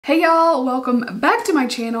Hey y'all, welcome back to my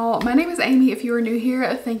channel. My name is Amy. If you are new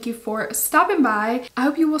here, thank you for stopping by. I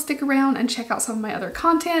hope you will stick around and check out some of my other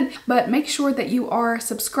content, but make sure that you are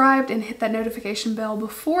subscribed and hit that notification bell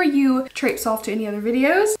before you traipse off to any other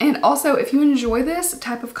videos. And also, if you enjoy this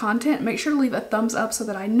type of content, make sure to leave a thumbs up so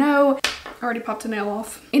that I know. I already popped a nail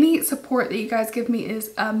off. Any support that you guys give me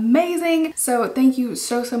is amazing. So thank you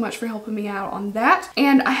so much for helping me out on that.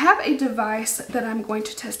 And I have a device that I'm going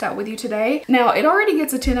to test out with you today. Now, it already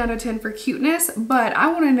gets a 10 out of 10 for cuteness, but I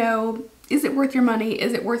want to know, is it worth your money?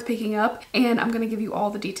 Is it worth picking up? And I'm going to give you all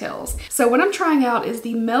the details. So what I'm trying out is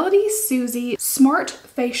the MelodySusie Smart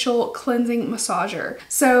Facial Cleansing Massager.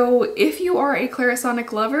 So if you are a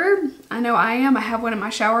Clarisonic lover, I know I am. I have one in my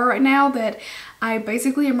shower right now that I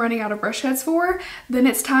basically am running out of brush heads for, then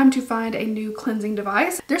it's time to find a new cleansing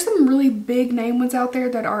device. There's some really big name ones out there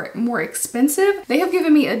that are more expensive. They have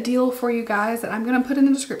given me a deal for you guys that I'm gonna put in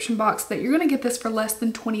the description box that you're gonna get this for less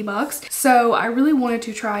than 20 bucks. So I really wanted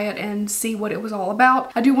to try it and see what it was all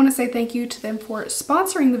about. I do want to say thank you to them for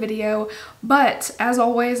sponsoring the video, but as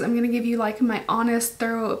always, I'm gonna give you like my honest,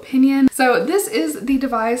 thorough opinion. So this is the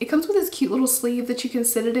device. It comes with this cute little sleeve that you can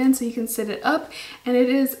sit it in, so you can sit it up, and it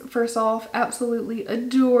is, first off, absolutely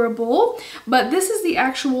adorable. But this is the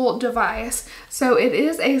actual device. So it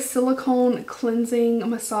is a silicone cleansing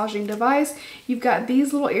massaging device. You've got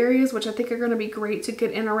these little areas which I think are going to be great to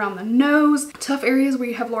get in around the nose, tough areas where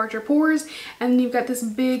you have larger pores, and then you've got this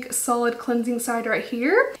big solid cleansing side right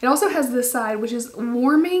here. It also has this side which is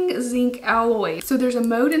warming zinc alloy. So there's a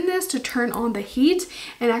mode in this to turn on the heat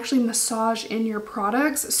and actually massage in your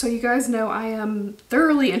products. So you guys know I am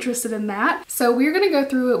thoroughly interested in that. So we're going to go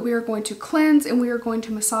through it. We are going to cleanse and we are going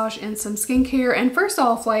to massage in some skincare. And first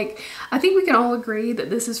off, like, I think we can all agree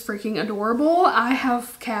that this is freaking adorable. I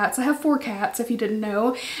have cats. I have 4 cats, if you didn't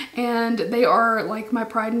know, and they are like my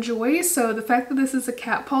pride and joy. So the fact that this is a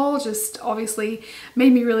cat paw just obviously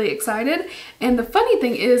made me really excited. And the funny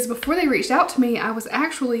thing is, before they reached out to me, I was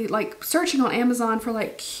actually like searching on Amazon for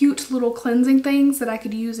like cute little cleansing things that I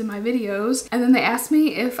could use in my videos. And then they asked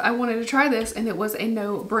me if I wanted to try this, and it was a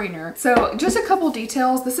no-brainer. So just a couple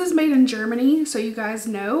details. This is made in Germany, so you guys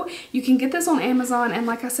know. You can get this on Amazon, and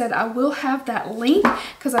like I said, I will have that link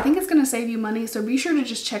because I think it's going to save you money, so be sure to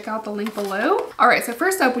just check out the link below. Alright, so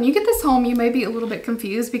first up, when you get this home, you may be a little bit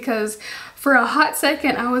confused because for a hot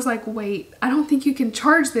second I was like, wait, I don't think you can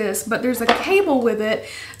charge this, but there's a cable with it,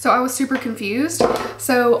 so I was super confused.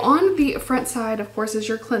 So on the front side, of course, is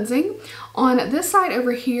your cleansing. On this side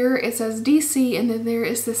over here, it says DC, and then there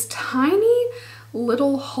is this tiny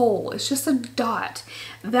little hole. It's just a dot.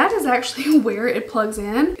 That is actually where it plugs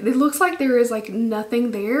in. It looks like there is like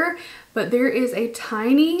nothing there, but there is a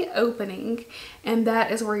tiny opening, and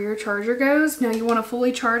that is where your charger goes. Now you want to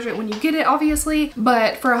fully charge it when you get it, obviously,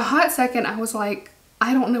 but for a hot second I was like,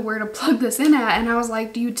 I don't know where to plug this in at, and I was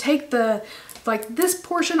like, do you take the like this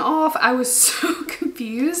portion off? I was so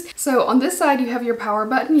confused. So on this side you have your power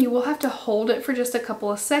button. You will have to hold it for just a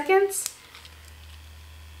couple of seconds.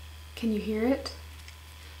 Can you hear it?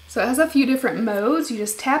 So it has a few different modes. You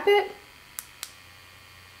just tap it.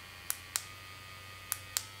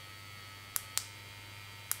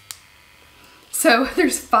 So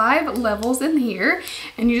there's 5 levels in here,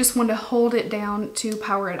 and you just want to hold it down to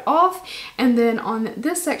power it off. And then on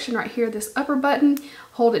this section right here, this upper button,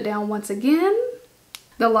 hold it down once again.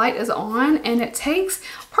 The light is on, and it takes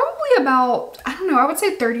probably about, I don't know, I would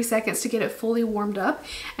say 30 seconds to get it fully warmed up,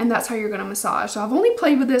 and that's how you're going to massage. So I've only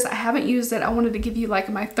played with this. I haven't used it. I wanted to give you like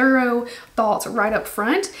my thorough thoughts right up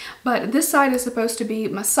front, but this side is supposed to be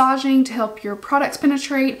massaging to help your products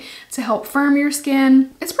penetrate, to help firm your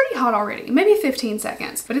skin. It's pretty hot already, maybe 15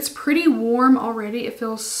 seconds, but it's pretty warm already. It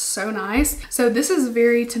feels so nice. So this is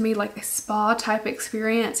very, to me, like a spa type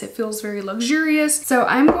experience. It feels very luxurious. So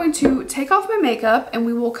I'm going to take off my makeup, and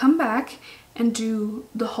we will come back and do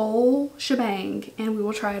the whole shebang, and we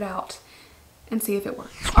will try it out and see if it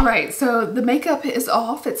works. All right, so the makeup is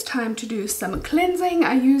off. It's time to do some cleansing.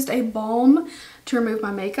 I used a balm to remove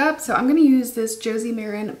my makeup, so I'm going to use this Josie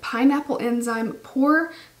Maran Pineapple Enzyme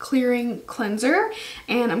Pore Clearing Cleanser,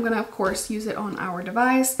 and I'm going to, of course, use it on our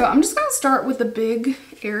device. So I'm just going to start with the big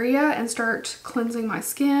area and start cleansing my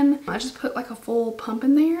skin. I just put like a full pump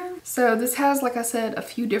in there. So this has, like I said, a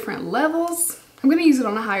few different levels. I'm going to use it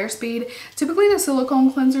on a higher speed. Typically the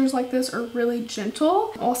silicone cleansers like this are really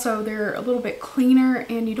gentle. Also, they're a little bit cleaner,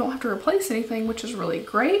 and you don't have to replace anything, which is really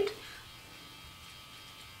great.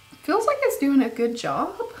 Feels like it's doing a good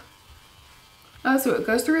job. So it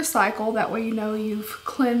goes through a cycle. That way you know you've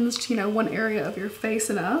cleansed, you know, one area of your face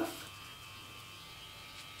enough.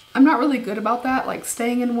 I'm not really good about that, like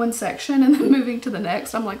staying in one section and then moving to the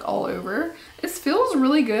next. I'm like all over. This feels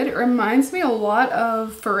really good. It reminds me a lot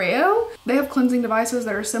of PAW. They have cleansing devices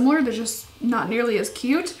that are similar. They're just not nearly as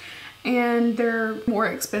cute and they're more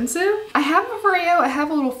expensive. I have a PAW. I have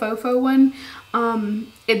a little fofo one.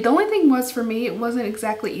 The only thing was for me, it wasn't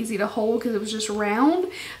exactly easy to hold because it was just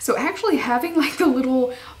round. So actually having like the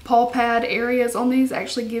little paw pad areas on these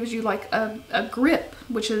actually gives you like a grip,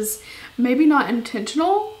 which is maybe not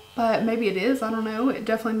intentional, but maybe it is, I don't know. It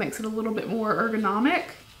definitely makes it a little bit more ergonomic.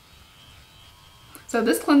 So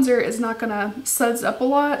this cleanser is not gonna suds up a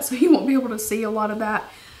lot, so you won't be able to see a lot of that,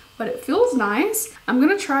 but it feels nice. I'm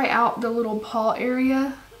gonna try out the little paw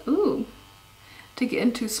area, to get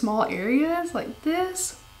into small areas like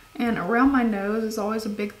this. And around my nose is always a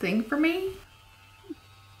big thing for me.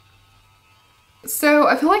 So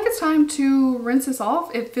I feel like it's time to rinse this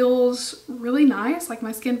off. It feels really nice, like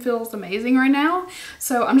my skin feels amazing right now.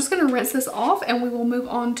 So I'm just gonna rinse this off and we will move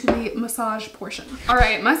on to the massage portion. All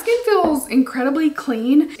right, my skin feels incredibly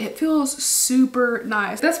clean. It feels super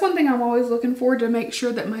nice. That's one thing I'm always looking for, to make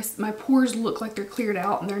sure that my pores look like they're cleared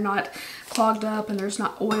out and they're not clogged up and there's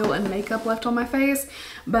not oil and makeup left on my face.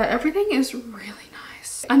 But everything is really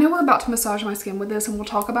nice. I know we're about to massage my skin with this and we'll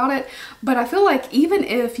talk about it, but I feel like even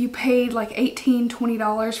if you paid like $18,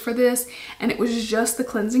 $20 for this and it was just the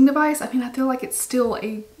cleansing device, I mean, I feel like it's still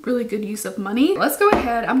a really good use of money. Let's go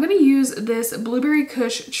ahead. I'm going to use this Blueberry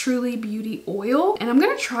Kush Truly Beauty Oil and I'm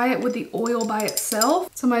going to try it with the oil by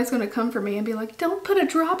itself. Somebody's going to come for me and be like, don't put a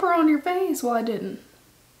dropper on your face. Well, I didn't.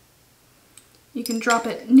 You can drop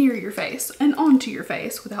it near your face and onto your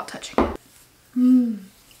face without touching it.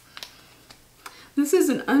 This is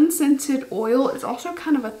an unscented oil. It's also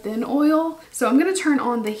kind of a thin oil. So I'm gonna turn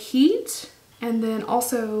on the heat and then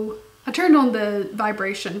also, I turned on the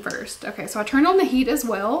vibration first. Okay, so I turned on the heat as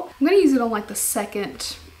well. I'm gonna use it on like the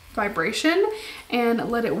second vibration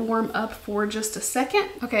and let it warm up for just a second.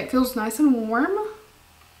 Okay, it feels nice and warm.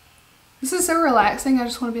 This is so relaxing. I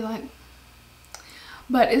just wanna be like,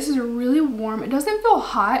 but this is really warm. It doesn't feel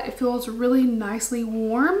hot. It feels really nicely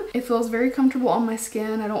warm. It feels very comfortable on my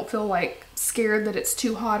skin. I don't feel like scared that it's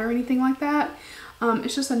too hot or anything like that.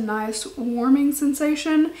 It's just a nice warming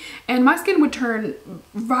sensation. And my skin would turn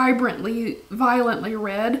violently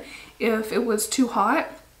red if it was too hot.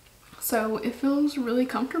 So it feels really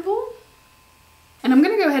comfortable. And I'm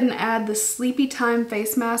gonna go ahead and add the Sleepy Time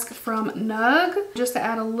face mask from Nug, just to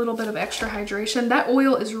add a little bit of extra hydration. That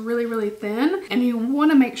oil is really, really thin, and you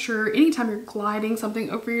wanna make sure anytime you're gliding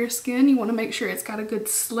something over your skin, you wanna make sure it's got a good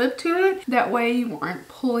slip to it. That way you aren't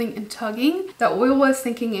pulling and tugging. The oil was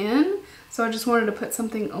sinking in, so I just wanted to put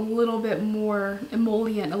something a little bit more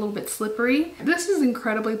emollient, a little bit slippery. This is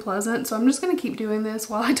incredibly pleasant, so I'm just gonna keep doing this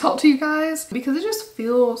while I talk to you guys because it just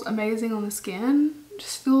feels amazing on the skin. It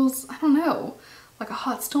just feels, I don't know, like a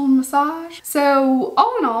hot stone massage. So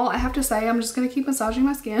all in all, I have to say, I'm just gonna keep massaging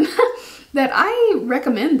my skin, that I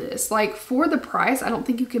recommend this. Like, for the price, I don't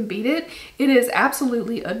think you can beat it. It is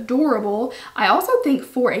absolutely adorable. I also think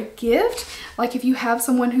for a gift, like if you have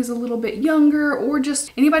someone who's a little bit younger or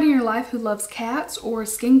just anybody in your life who loves cats or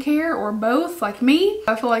skincare or both, like me,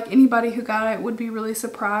 I feel like anybody who got it would be really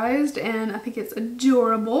surprised, and I think it's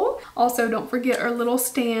adorable. Also, don't forget our little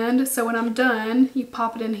stand, so when I'm done, you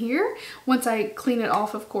pop it in here. Once I clean it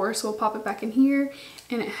off, of course, we'll pop it back in here,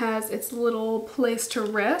 and it has its little place to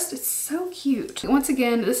rest. It's so cute. Once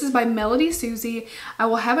again, this is by MelodySusie. I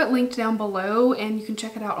will have it linked down below and you can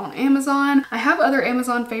check it out on Amazon. I have other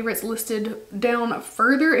Amazon favorites listed down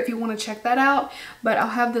further if you want to check that out, but I'll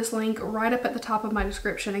have this link right up at the top of my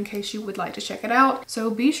description in case you would like to check it out.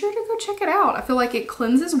 So be sure to go check it out. I feel like it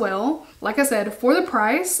cleanses well. Like I said, for the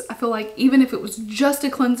price, I feel like even if it was just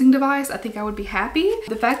a cleansing device, I think I would be happy.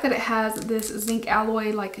 The fact that it has this zinc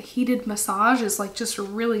alloy like heated massage is like just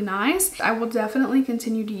really nice. I will definitely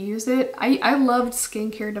continue to use it. I loved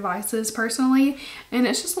skincare devices personally, and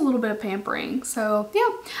it's just a little bit of pampering. So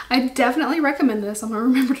yeah, I definitely recommend this. I'm gonna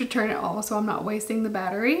remember to turn it off so I'm not wasting the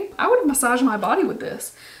battery. I would massage my body with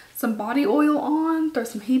this. Some body oil on, throw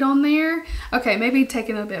some heat on there. Okay, maybe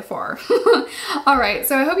taking it a bit far. All right,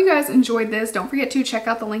 so I hope you guys enjoyed this. Don't forget to check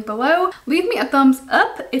out the link below. Leave me a thumbs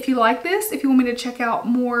up if you like this. If you want me to check out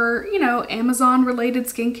more, you know, Amazon related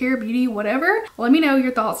skincare, beauty, whatever, let me know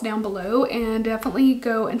your thoughts down below, and definitely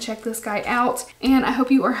go and check this guy out. And I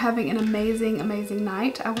hope you are having an amazing, amazing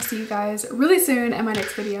night. I will see you guys really soon in my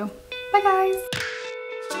next video. Bye guys.